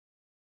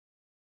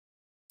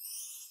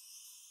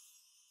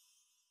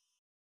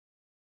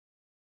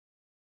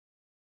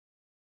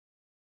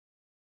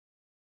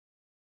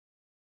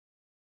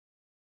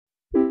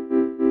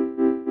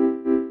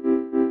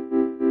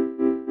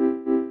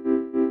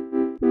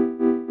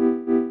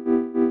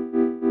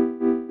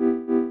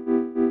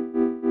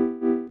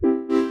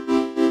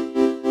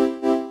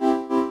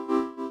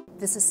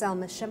This is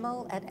Salma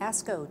Schimmel at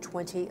ASCO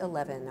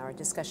 2011. Our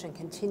discussion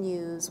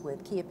continues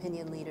with key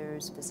opinion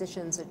leaders,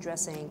 physicians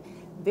addressing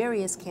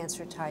various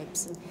cancer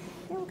types. And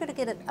we're going to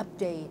get an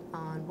update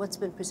on what's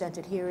been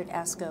presented here at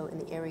ASCO in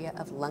the area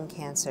of lung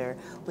cancer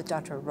with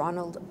Dr.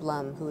 Ronald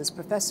Blum, who is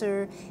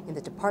professor in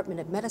the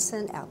Department of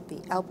Medicine at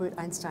the Albert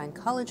Einstein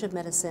College of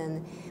Medicine,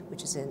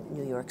 which is in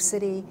New York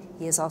City.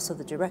 He is also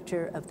the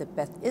director of the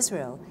Beth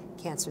Israel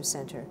Cancer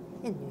Center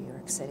in New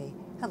York City.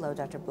 Hello,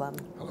 Dr. Blum.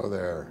 Hello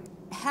there.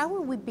 How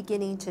are we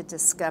beginning to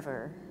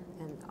discover,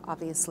 and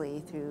obviously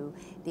through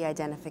the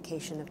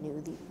identification of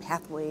new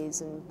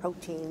pathways and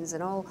proteins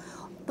and all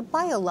the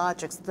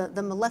biologics,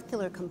 the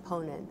molecular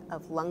component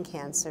of lung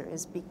cancer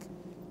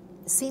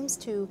seems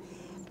to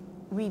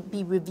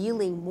be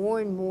revealing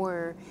more and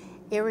more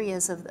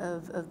areas of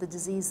the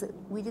disease that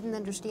we didn't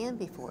understand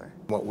before?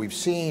 What we've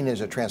seen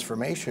is a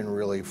transformation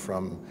really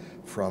from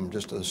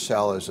just a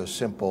cell as a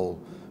simple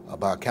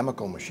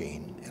biochemical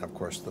machine, and of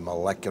course the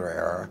molecular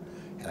era.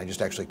 And I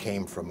just actually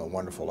came from a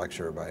wonderful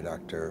lecture by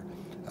Dr.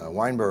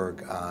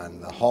 Weinberg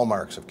on the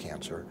hallmarks of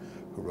cancer,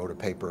 who wrote a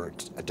paper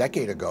a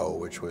decade ago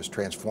which was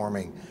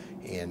transforming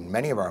in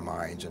many of our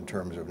minds in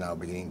terms of now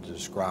beginning to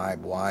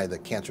describe why the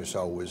cancer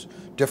cell was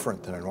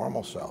different than a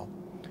normal cell.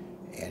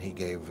 And he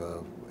gave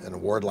an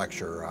award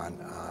lecture on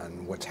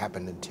what's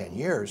happened in 10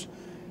 years.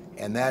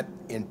 And that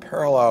in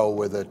parallel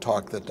with a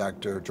talk that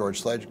Dr.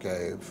 George Sledge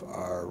gave,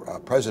 our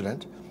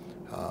president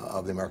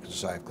of the American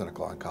Society of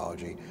Clinical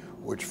Oncology,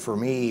 which for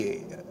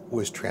me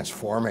was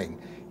transforming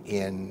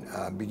in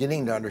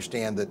beginning to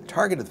understand that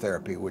targeted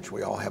therapy, which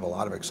we all have a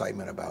lot of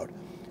excitement about,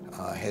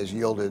 has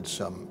yielded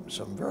some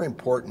very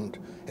important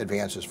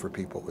advances for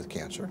people with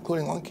cancer,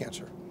 including lung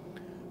cancer.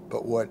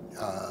 But what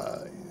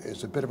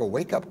is a bit of a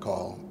wake-up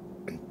call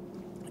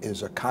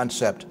is a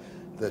concept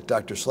that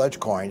Dr. Sledge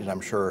coined, and I'm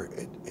sure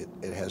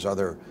it has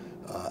other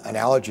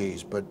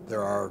analogies, but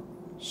there are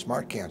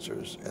smart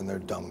cancers and there are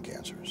dumb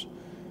cancers.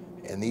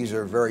 And these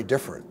are very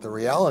different. The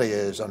reality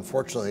is,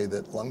 unfortunately,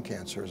 that lung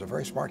cancer is a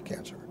very smart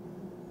cancer.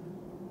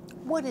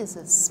 What is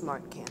a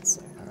smart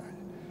cancer? All right.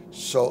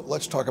 So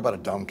let's talk about a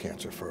dumb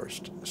cancer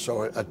first.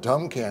 So a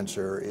dumb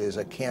cancer is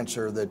a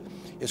cancer that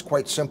is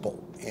quite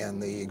simple.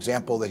 And the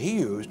example that he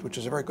used, which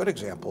is a very good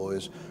example,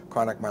 is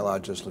chronic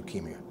myelogenous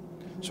leukemia.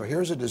 So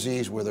here's a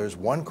disease where there's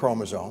one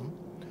chromosome,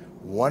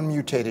 one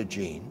mutated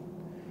gene,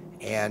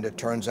 and it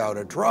turns out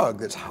a drug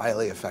that's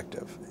highly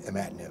effective,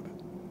 imatinib.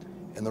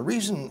 And the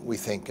reason we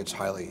think it's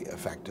highly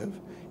effective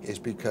is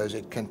because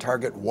it can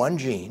target one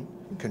gene,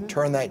 can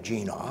turn that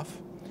gene off,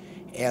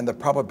 and the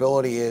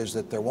probability is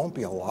that there won't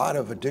be a lot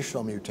of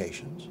additional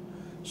mutations,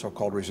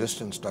 so-called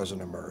resistance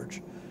doesn't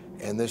emerge.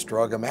 And this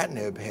drug,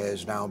 imatinib,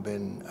 has now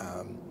been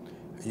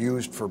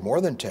used for more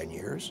than 10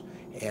 years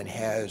and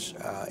has,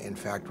 in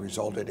fact,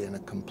 resulted in a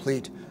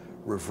complete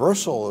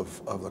reversal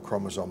of the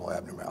chromosomal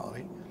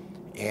abnormality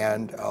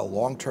and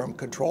long-term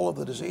control of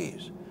the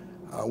disease.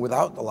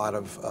 Without a lot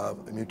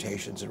of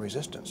mutations and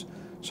resistance.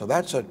 So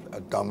that's a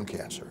dumb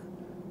cancer.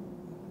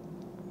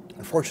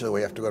 Unfortunately,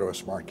 we have to go to a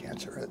smart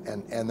cancer.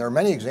 And there are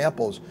many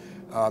examples,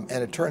 and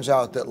it turns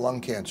out that lung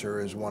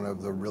cancer is one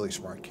of the really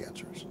smart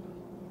cancers.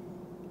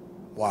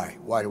 Why?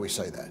 Why do we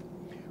say that?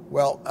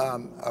 Well,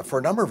 for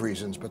a number of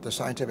reasons, but the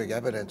scientific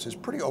evidence is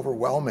pretty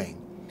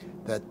overwhelming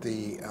that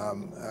the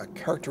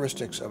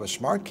characteristics of a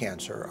smart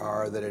cancer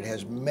are that it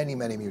has many,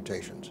 many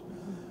mutations.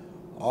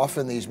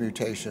 Often these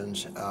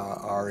mutations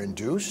are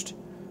induced,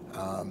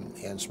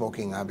 and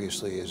smoking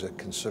obviously is a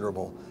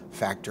considerable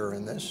factor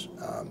in this.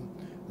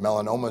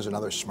 Melanoma is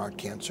another smart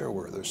cancer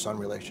where there's some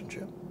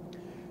relationship.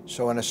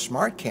 So in a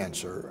smart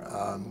cancer,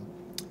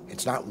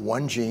 it's not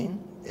one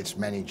gene, it's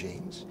many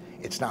genes.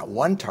 It's not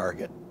one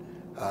target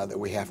that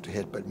we have to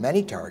hit, but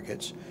many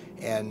targets.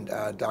 And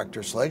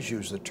Dr. Sledge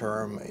used the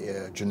term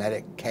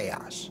genetic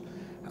chaos.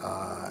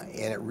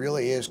 And it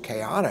really is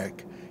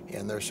chaotic.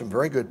 And there's some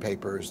very good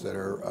papers that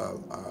are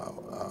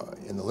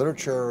in the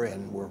literature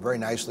and were very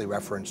nicely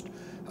referenced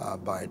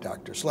by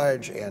Dr.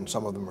 Sledge, and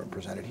some of them are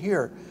presented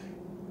here,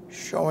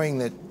 showing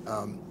that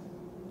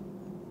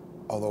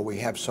although we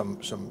have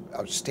some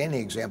outstanding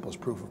examples,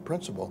 proof of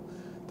principle,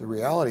 the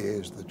reality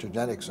is the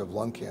genetics of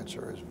lung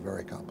cancer is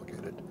very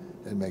complicated.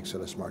 It makes it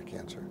a smart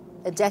cancer.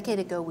 A decade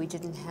ago, we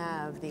didn't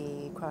have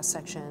the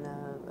cross-section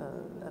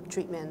of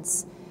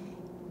treatments,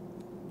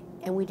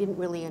 and we didn't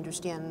really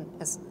understand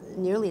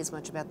nearly as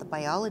much about the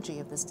biology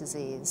of this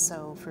disease.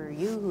 So for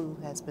you, who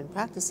has been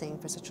practicing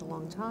for such a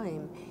long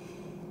time,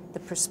 the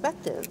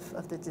perspective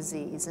of the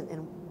disease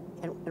and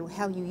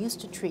how you used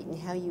to treat and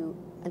how you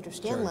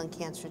understand Sure. lung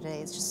cancer today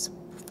is just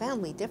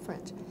profoundly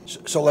different.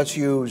 So let's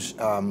use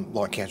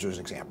lung cancer as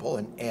an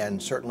example,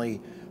 and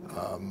certainly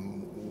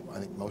I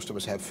think most of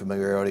us have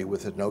familiarity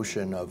with the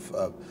notion of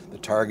the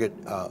target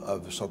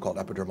of the so-called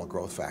epidermal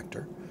growth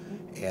factor,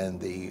 and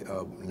the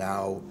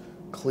now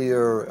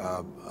clear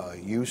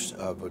use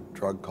of a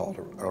drug called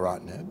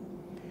erlotinib.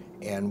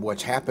 And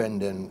what's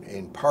happened,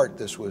 in part,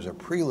 this was a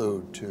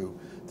prelude to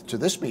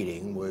this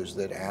meeting, was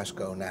that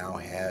ASCO now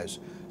has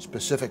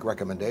specific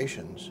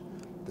recommendations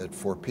that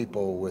for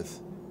people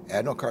with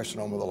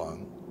adenocarcinoma of the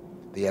lung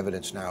the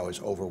evidence now is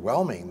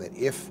overwhelming that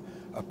if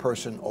a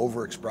person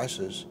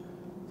overexpresses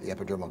the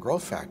epidermal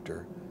growth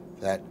factor,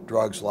 that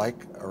drugs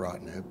like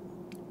imatinib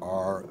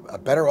are a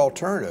better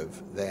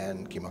alternative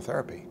than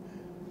chemotherapy.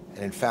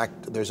 And in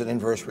fact, there's an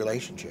inverse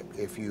relationship.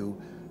 If you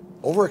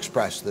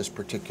overexpress this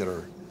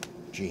particular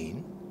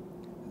gene,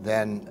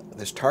 then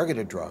this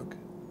targeted drug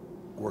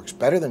works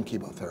better than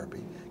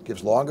chemotherapy,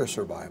 gives longer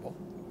survival.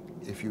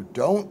 If you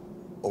don't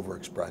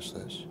overexpress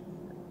this,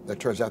 it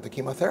turns out the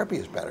chemotherapy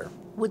is better.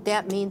 Would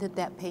that mean that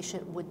that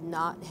patient would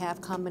not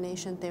have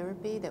combination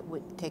therapy, that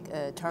would take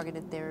a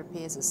targeted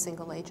therapy as a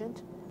single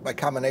agent? By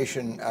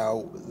combination,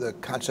 the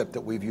concept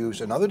that we've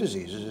used in other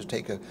diseases is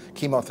take a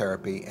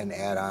chemotherapy and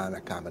add on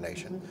a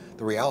combination. Mm-hmm.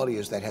 The reality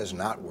is that has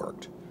not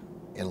worked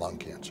in lung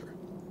cancer.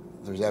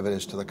 There's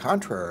evidence to the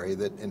contrary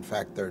that, in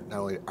fact, they not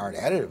only aren't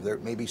additive, they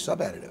may be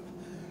subadditive.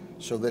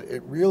 So that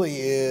it really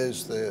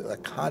is the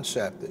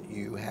concept that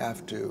you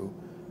have to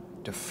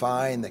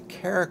define the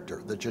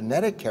character, the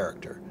genetic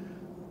character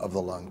of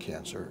the lung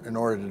cancer in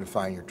order to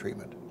define your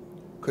treatment.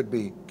 Could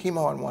be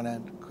chemo on one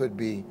end, could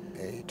be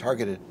a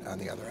targeted on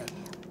the other end.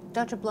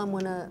 Dr. Blum,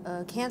 when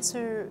a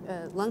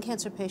lung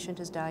cancer patient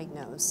is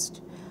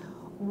diagnosed,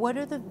 what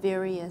are the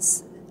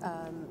various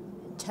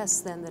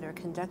tests then that are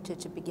conducted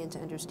to begin to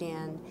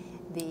understand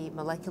the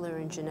molecular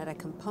and genetic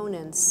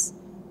components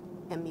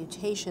and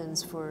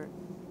mutations for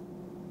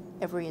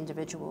every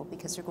individual,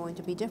 because they're going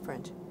to be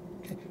different?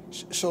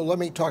 So let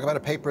me talk about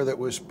a paper that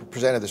was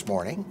presented this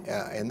morning,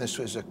 and this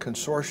was a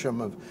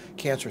consortium of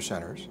cancer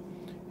centers.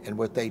 And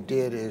what they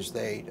did is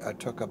they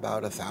took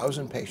about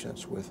 1,000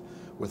 patients with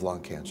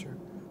lung cancer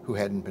who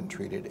hadn't been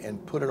treated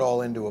and put it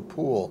all into a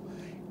pool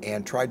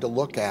and tried to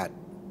look at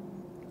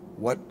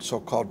what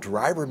so-called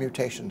driver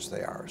mutations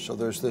they are. So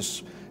there's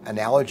this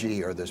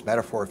analogy, or this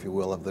metaphor, if you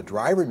will, of the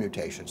driver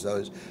mutations,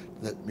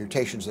 the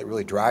mutations that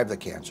really drive the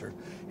cancer,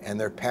 and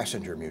their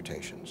passenger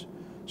mutations.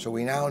 So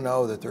we now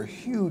know that there are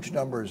huge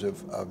numbers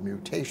of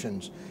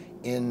mutations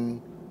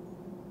in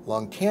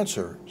lung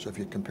cancer. So if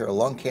you compare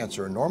lung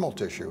cancer and normal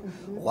tissue,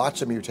 mm-hmm.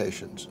 lots of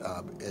mutations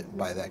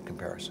by that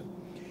comparison.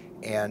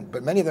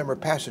 But many of them are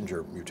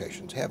passenger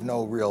mutations, have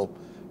no real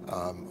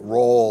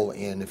role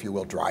in, if you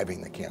will,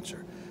 driving the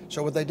cancer.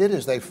 So what they did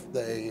is they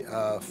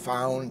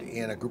found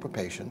in a group of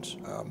patients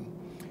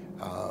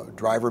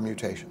driver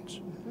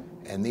mutations.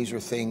 And these are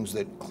things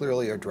that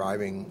clearly are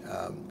driving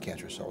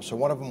cancer cells. So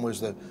one of them was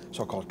the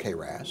so-called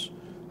KRAS,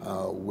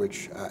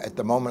 which at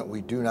the moment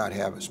we do not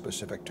have a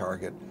specific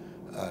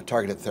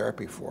targeted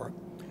therapy for.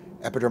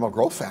 Epidermal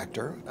growth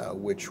factor,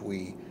 which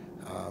we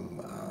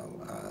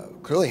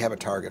clearly have a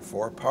target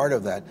for, part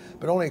of that,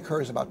 but only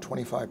occurs in about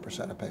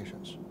 25% of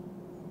patients.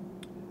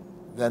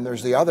 Then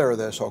there's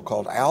the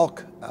so-called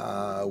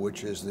ALK,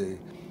 which is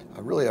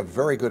really a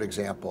very good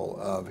example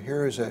of,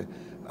 here's a,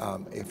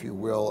 if you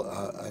will,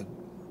 a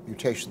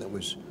mutation that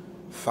was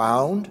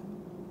found,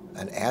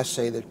 an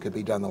assay that could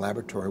be done in the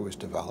laboratory was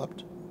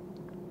developed.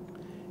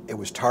 It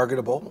was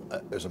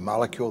targetable. There's a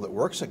molecule that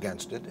works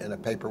against it, and a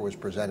paper was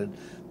presented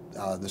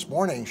this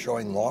morning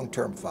showing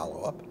long-term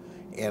follow-up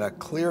and a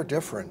clear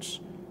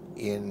difference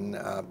in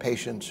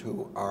patients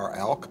who are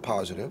ALK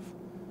positive,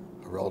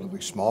 a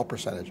relatively small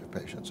percentage of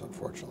patients,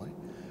 unfortunately,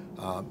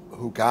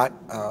 who got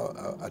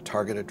a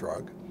targeted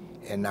drug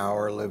and now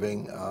are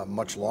living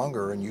much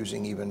longer and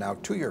using even now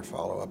 2-year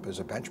follow-up as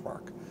a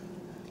benchmark.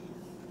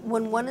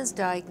 When one is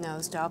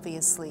diagnosed,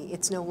 obviously,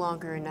 it's no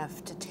longer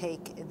enough to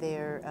take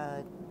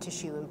their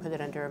tissue and put it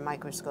under a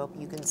microscope.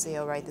 You can say,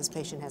 all right, this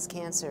patient has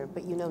cancer,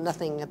 but you know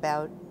nothing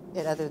about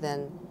it other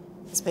than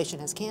this patient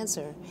has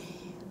cancer.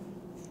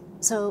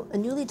 So a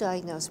newly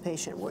diagnosed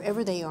patient,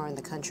 wherever they are in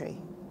the country,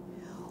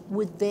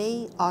 would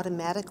they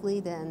automatically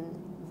then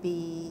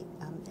be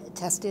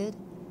tested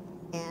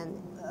and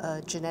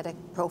genetic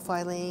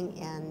profiling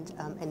and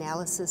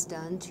analysis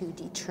done to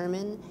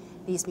determine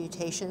these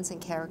mutations and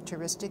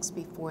characteristics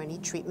before any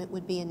treatment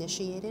would be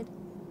initiated?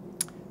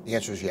 The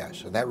answer is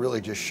yes, and that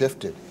really just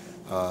shifted.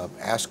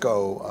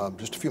 ASCO,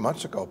 just a few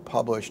months ago,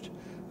 published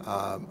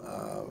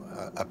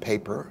a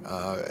paper,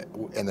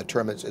 and the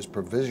term is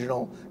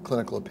provisional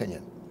clinical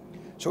opinion.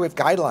 So we have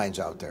guidelines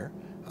out there,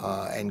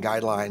 and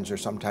guidelines are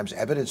sometimes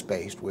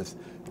evidence-based with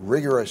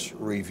rigorous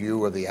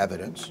review of the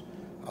evidence,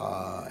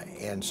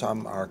 and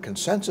some are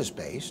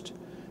consensus-based,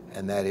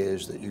 and that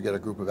is that you get a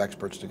group of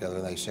experts together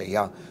and they say,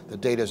 yeah, the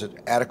data is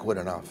adequate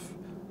enough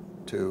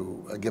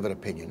to give an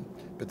opinion.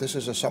 But this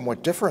is a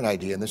somewhat different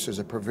idea, and this is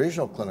a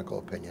provisional clinical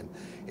opinion,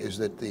 is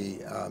that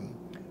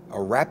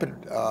a rapid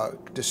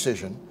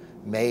decision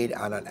made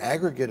on an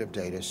aggregate of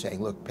data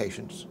saying, look,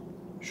 patients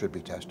should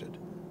be tested.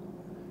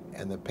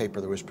 And the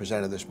paper that was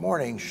presented this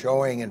morning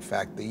showing, in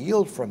fact, the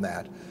yield from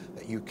that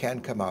you can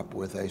come up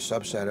with a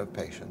subset of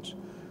patients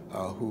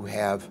who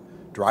have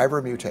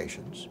driver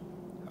mutations,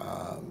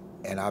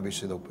 and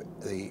obviously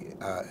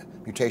the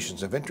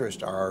mutations of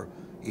interest are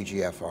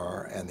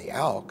EGFR and the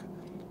ALK,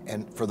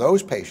 and for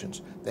those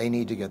patients, they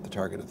need to get the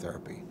targeted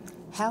therapy.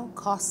 How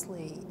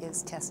costly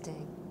is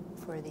testing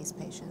for these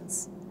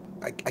patients?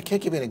 I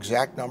can't give you an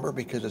exact number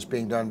because it's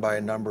being done by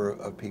a number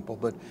of people,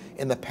 but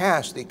in the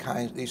past,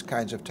 these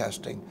kinds of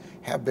testing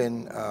have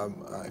been,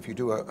 if you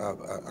do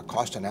a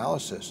cost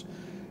analysis,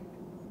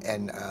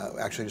 and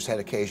actually just had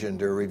occasion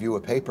to review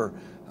a paper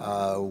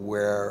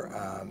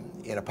where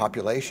in a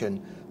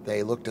population,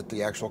 they looked at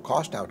the actual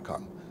cost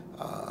outcome.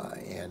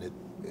 And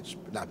it's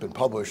not been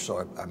published,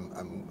 so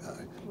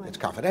it's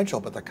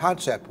confidential, but the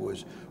concept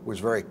was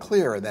very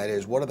clear, and that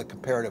is, what are the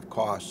comparative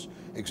costs,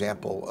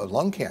 example of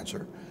lung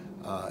cancer,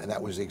 and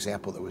that was the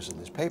example that was in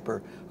this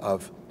paper,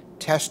 of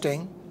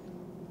testing,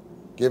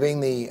 giving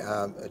the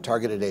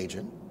targeted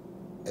agent,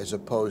 as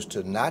opposed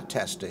to not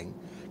testing,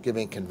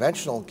 giving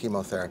conventional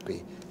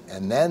chemotherapy,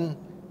 and then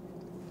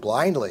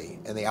blindly,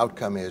 and the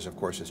outcome is, of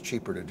course, it's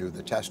cheaper to do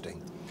the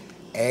testing.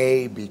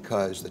 A,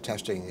 because the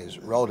testing is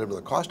relative to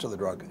the cost of the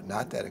drug,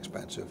 not that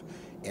expensive,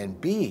 and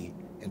B,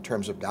 in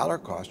terms of dollar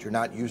cost, you're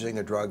not using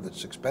a drug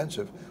that's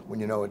expensive when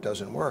you know it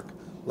doesn't work,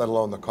 let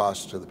alone the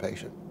cost to the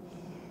patient.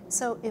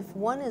 So if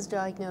one is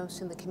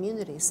diagnosed in the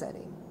community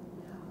setting,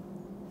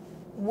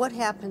 what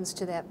happens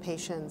to that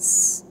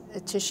patient's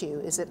tissue?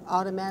 Is it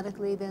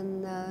automatically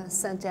then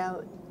sent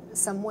out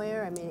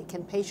somewhere? I mean,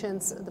 can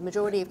patients, the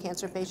majority of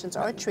cancer patients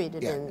are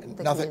treated in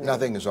the community?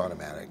 Nothing is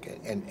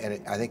automatic. And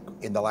I think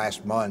in the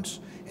last months,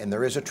 and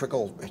there is a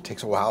trickle, it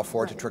takes a while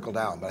for it to trickle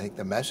down, but I think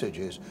the message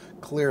is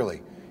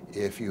clearly,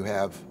 if you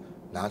have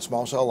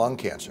non-small cell lung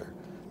cancer,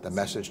 the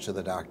message to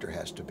the doctor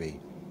has to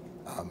be,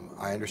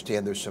 I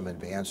understand there's some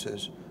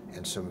advances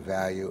and some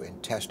value in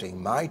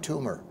testing my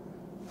tumor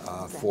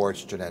for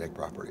its genetic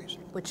properties.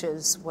 Which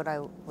is what I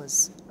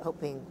was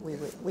hoping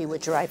we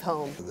would drive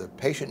home. The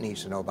patient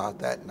needs to know about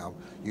that, and I'll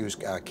use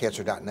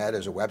cancer.net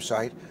as a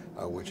website,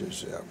 which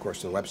is, of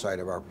course, the website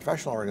of our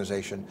professional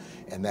organization,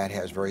 and that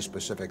has very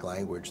specific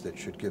language that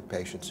should give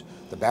patients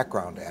the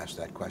background to ask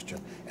that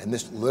question. And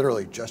this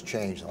literally just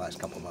changed in the last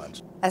couple of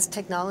months. As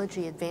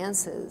technology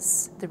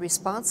advances, the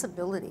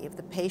responsibility of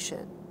the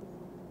patient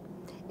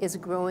is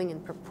growing in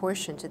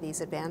proportion to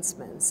these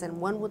advancements, and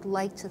one would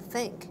like to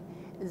think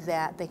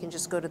that they can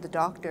just go to the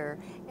doctor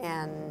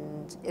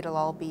and it'll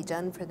all be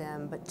done for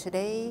them. But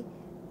today's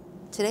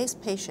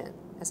patient,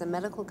 as a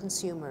medical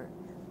consumer,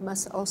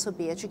 must also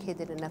be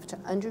educated enough to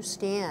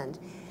understand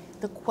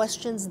the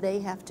questions they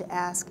have to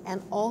ask,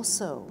 and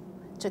also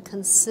to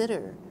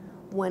consider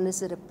when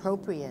is it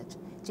appropriate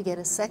to get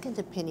a second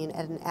opinion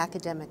at an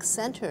academic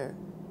center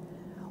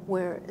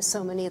where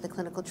so many of the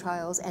clinical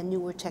trials and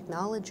newer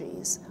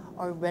technologies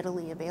are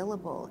readily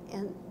available.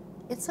 And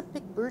it's a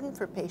big burden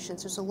for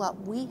patients. There's a lot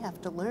we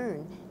have to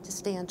learn to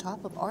stay on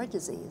top of our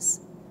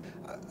disease.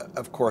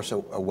 Of course, a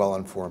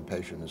well-informed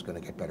patient is going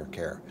to get better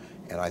care,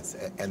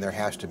 and there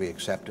has to be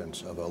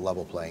acceptance of a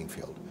level playing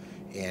field.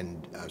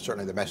 And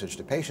certainly the message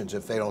to patients,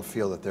 if they don't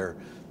feel that they're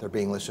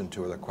being listened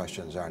to or their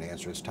questions aren't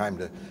answered, it's time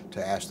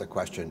to ask the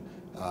question.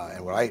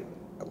 And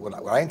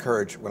what I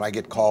encourage when I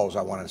get calls,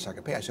 I want a second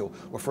opinion. I say,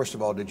 well, first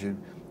of all, did you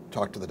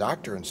talk to the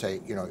doctor and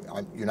say, you know,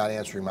 you're not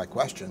answering my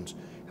questions?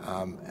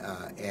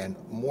 And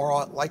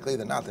more likely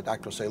than not, the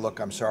doctor will say, look,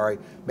 I'm sorry,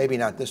 maybe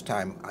not this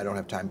time, I don't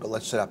have time, but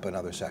let's set up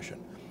another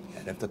session.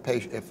 And if the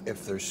patient,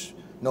 if there's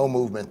no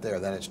movement there,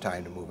 then it's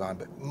time to move on.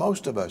 But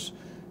most of us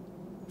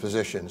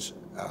physicians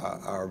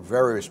are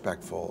very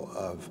respectful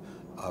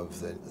of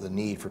the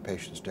need for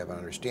patients to have an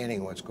understanding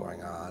of what's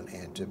going on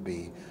and to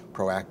be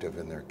proactive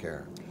in their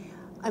care.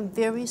 I'm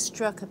very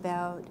struck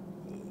about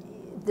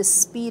the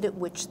speed at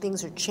which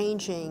things are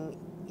changing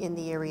in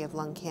the area of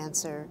lung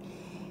cancer,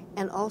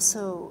 and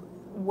also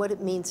what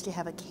it means to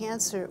have a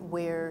cancer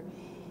where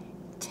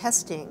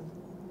testing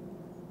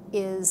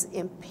is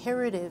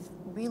imperative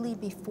really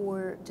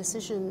before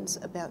decisions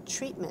about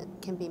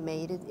treatment can be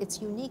made.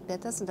 It's unique.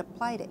 That doesn't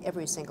apply to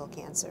every single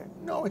cancer.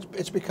 No,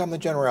 it's become the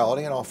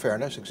generality, in all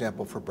fairness.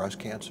 Example for breast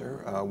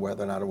cancer,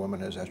 whether or not a woman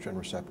has estrogen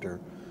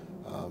receptor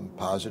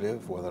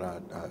positive, whether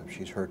or not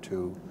she's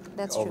HER2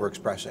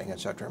 overexpressing, et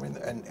cetera. I mean,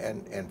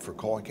 and for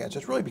colon cancer,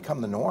 it's really become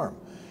the norm.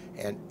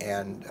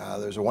 And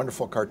there's a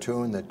wonderful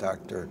cartoon that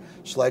Dr.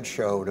 Sledge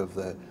showed of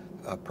the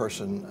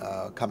person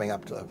coming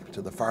up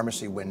to the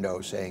pharmacy window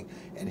saying,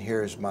 and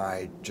here's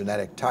my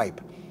genetic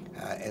type.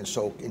 And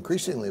so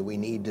increasingly we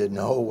need to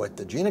know what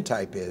the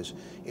genotype is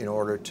in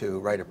order to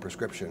write a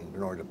prescription,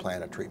 in order to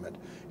plan a treatment.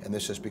 And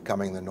this is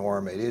becoming the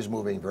norm. It is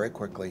moving very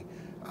quickly.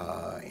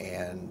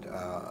 And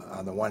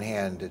on the one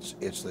hand,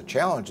 it's the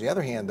challenge. On the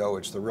other hand, though,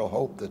 it's the real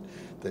hope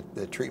that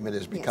the treatment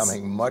is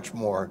becoming much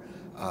more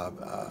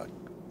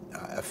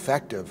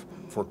effective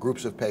for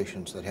groups of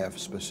patients that have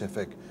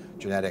specific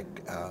genetic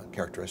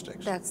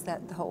characteristics. That's the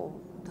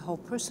whole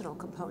personal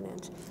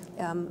component,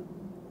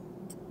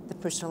 the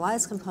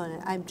personalized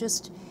component. I'm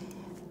just,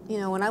 you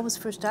know, when I was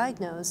first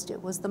diagnosed,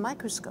 it was the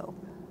microscope,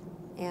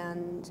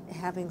 and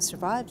having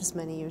survived as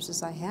many years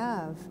as I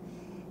have,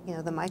 you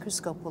know, the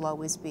microscope will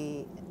always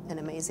be an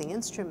amazing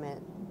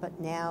instrument, but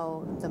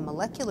now the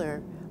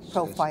molecular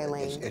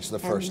profiling it's the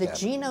first and the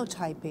step.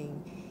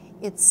 genotyping,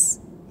 it's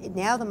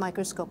now the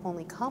microscope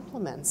only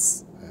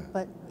complements,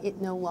 but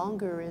it no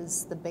longer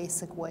is the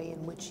basic way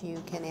in which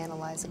you can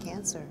analyze a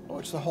cancer. Well,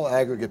 it's the whole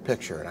aggregate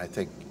picture, and I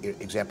think,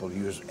 example,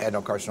 you use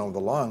adenocarcinoma of the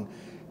lung,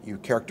 you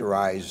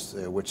characterize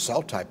which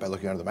cell type by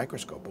looking under the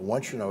microscope. But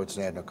once you know it's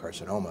an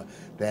adenocarcinoma,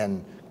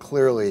 then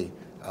clearly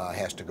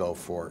has to go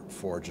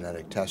for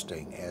genetic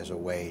testing as a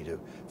way to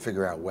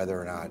figure out whether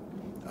or not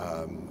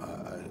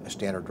a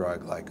standard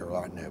drug like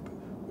erlotinib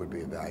would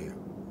be of value.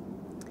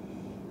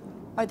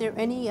 Are there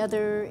any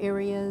other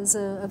areas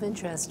of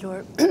interest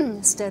or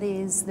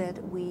studies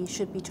that we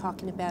should be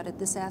talking about at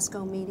this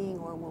ASCO meeting,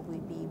 or will we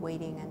be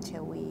waiting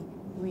until we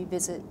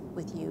revisit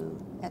with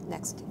you at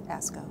next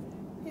ASCO?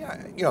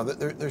 Yeah, you know,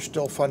 there's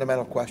still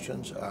fundamental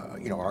questions.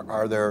 You know,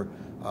 are there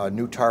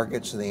new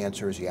targets? And the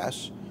answer is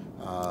yes.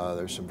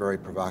 There's some very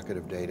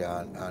provocative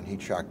data on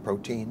heat shock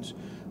proteins.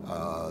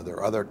 There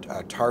are other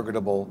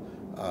targetable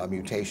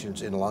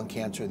mutations in lung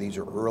cancer. These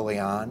are early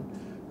on.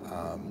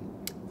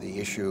 The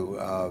issue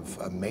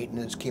of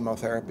maintenance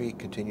chemotherapy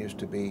continues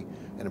to be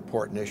an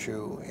important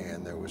issue,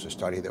 and there was a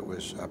study that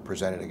was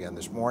presented again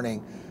this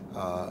morning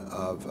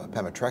of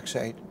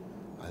pemetrexate.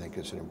 I think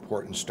it's an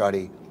important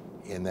study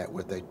in that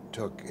what they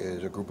took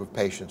is a group of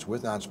patients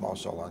with non-small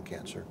cell lung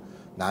cancer,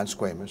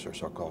 non-squamous or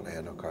so-called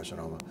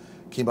adenocarcinoma,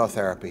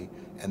 chemotherapy,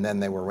 and then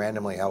they were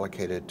randomly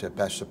allocated to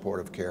best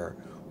supportive care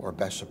or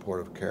best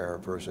supportive care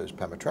versus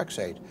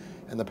pemetrexate.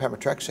 And the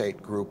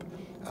pemetrexate group,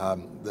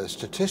 the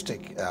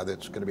statistic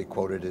that's going to be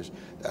quoted is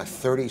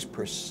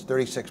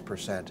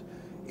 36%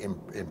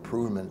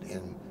 improvement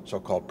in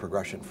so-called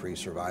progression-free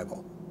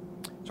survival.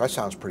 So that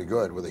sounds pretty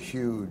good with a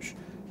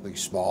hugely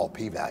small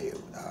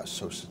p-value,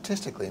 so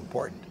statistically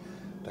important.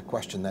 The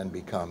question then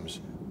becomes,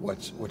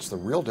 what's the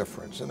real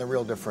difference? And the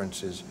real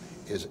difference is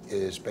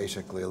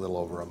basically a little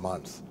over a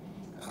month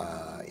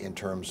in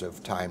terms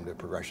of time to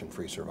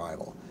progression-free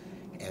survival.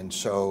 And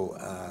so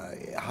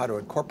how to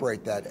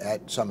incorporate that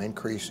at some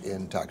increase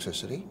in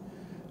toxicity,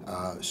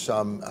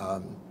 some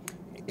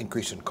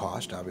increase in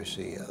cost.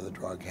 Obviously, the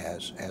drug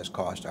has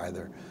cost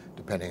either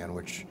depending on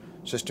which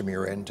system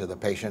you're in to the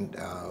patient,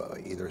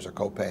 either as a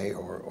copay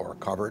or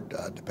covered,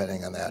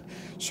 depending on that.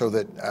 So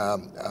that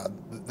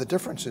the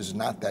difference is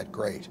not that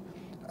great,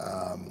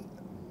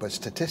 but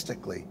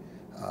statistically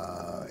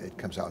it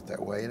comes out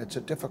that way, and it's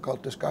a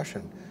difficult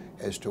discussion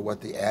as to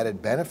what the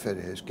added benefit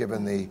is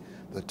given the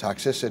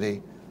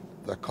toxicity,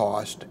 the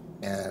cost,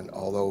 and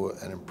although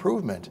an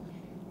improvement,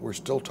 we're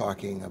still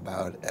talking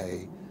about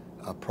a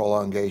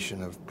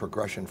prolongation of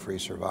progression-free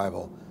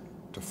survival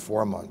to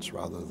 4 months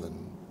rather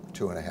than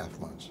 2.5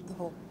 months. The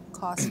whole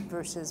cost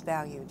versus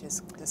value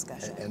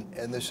discussion.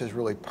 And this is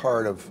really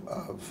part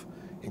of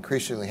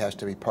increasingly has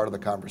to be part of the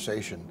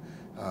conversation.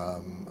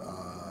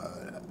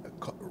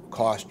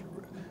 Cost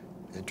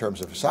in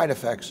terms of side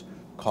effects,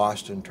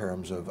 cost in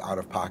terms of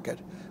out-of-pocket,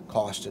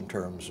 cost in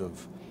terms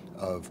of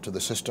to the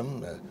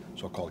system,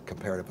 so-called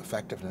comparative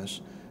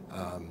effectiveness,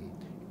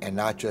 and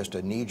not just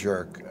a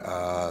knee-jerk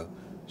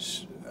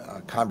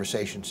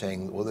conversation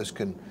saying, well, this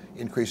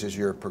increases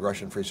your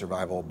progression-free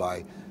survival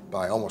by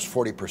almost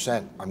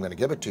 40%, I'm going to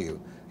give it to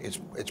you.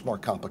 It's more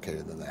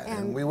complicated than that.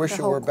 And we wish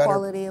the it were better.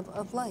 Quality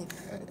of life.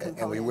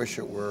 And we wish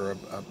it were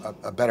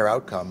a better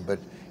outcome, but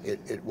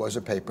it was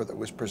a paper that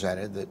was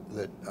presented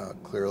that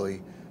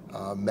clearly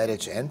met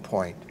its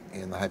endpoint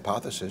in the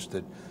hypothesis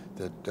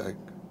that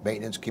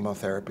maintenance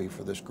chemotherapy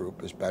for this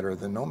group is better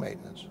than no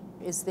maintenance.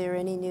 Is there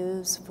any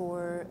news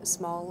for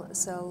small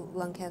cell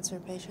lung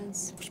cancer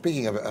patients?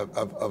 Speaking of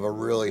a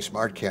really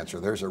smart cancer,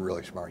 there's a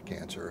really smart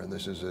cancer, and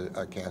this is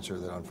a cancer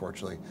that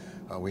unfortunately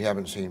we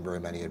haven't seen very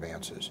many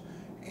advances,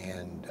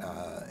 and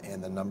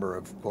the number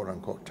of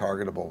quote-unquote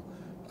targetable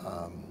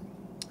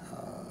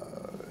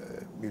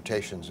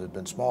mutations have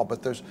been small,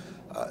 but there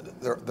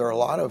are a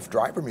lot of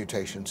driver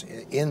mutations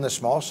in the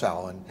small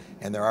cell,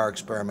 and there are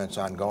experiments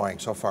ongoing.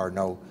 So far,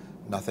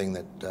 nothing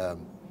that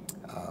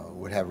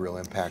would have real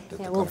impact at the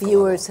clinical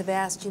viewers level.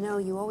 have asked,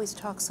 you always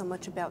talk so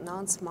much about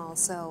non-small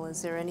cell.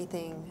 Is there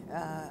anything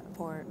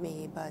for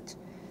me? But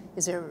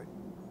is there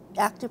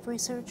active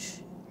research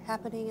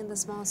happening in the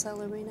small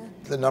cell arena?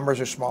 The numbers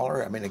are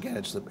smaller. I mean, again,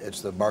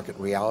 it's the market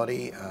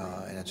reality,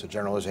 and it's a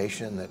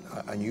generalization that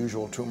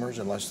unusual tumors,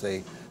 unless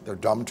they're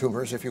dumb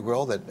tumors, if you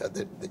will,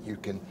 that you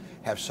can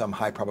have some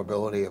high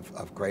probability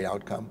of great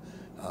outcome.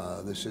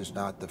 This is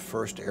not the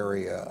first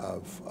area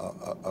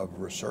of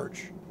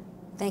research.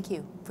 Thank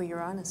you for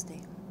your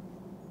honesty.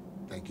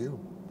 Thank you.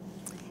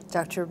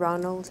 Dr.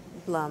 Ronald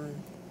Blum,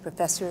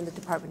 professor in the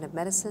Department of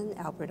Medicine,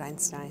 Albert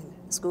Einstein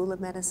School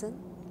of Medicine,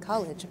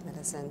 College of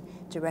Medicine,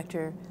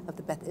 director of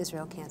the Beth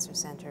Israel Cancer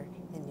Center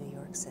in New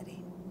York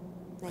City.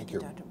 Thank you,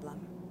 Dr. Blum.